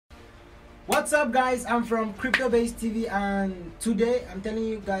What's up guys, I'm from CryptoBase TV and today I'm telling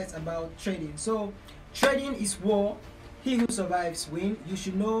you guys about trading. So trading is war, he who survives win. You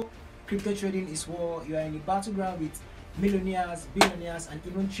should know crypto trading is war. You are in a battleground with millionaires, billionaires and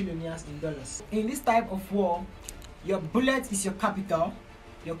even trillionaires in dollars. In this type of war, your bullet is your capital,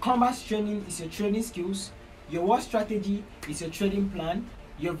 your combat training is your trading skills, your war strategy is your trading plan,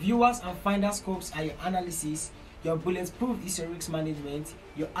 your viewers and finder scopes are your analysis, your bulletproof is your risk management,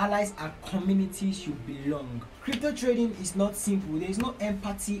 your allies are communities you belong. Crypto trading is not simple. There is no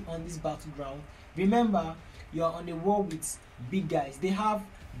empathy on this battleground. Remember, you are on a war with big guys. They have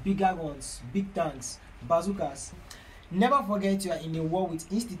bigger guns, big tanks, bazookas. Never forget you are in a war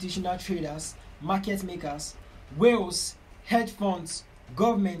with institutional traders, market makers, whales, hedge funds,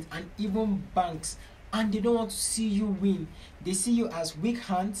 government and even banks, and they don't want to see you win. They see you as weak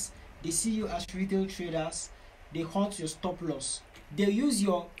hands, they see you as retail traders. They hunt your stop loss. They use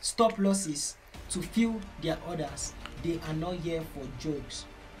your stop losses to fill their orders. They are not here for jokes.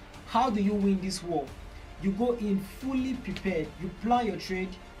 How do you win this war? You go in fully prepared. You plan your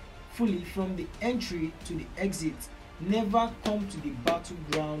trade fully from the entry to the exit. Never come to the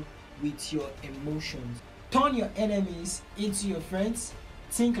battleground with your emotions. Turn your enemies into your friends.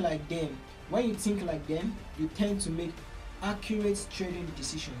 Think like them. When you think like them, you tend to make accurate trading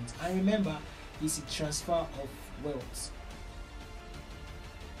decisions. And remember, it's a transfer of wealth.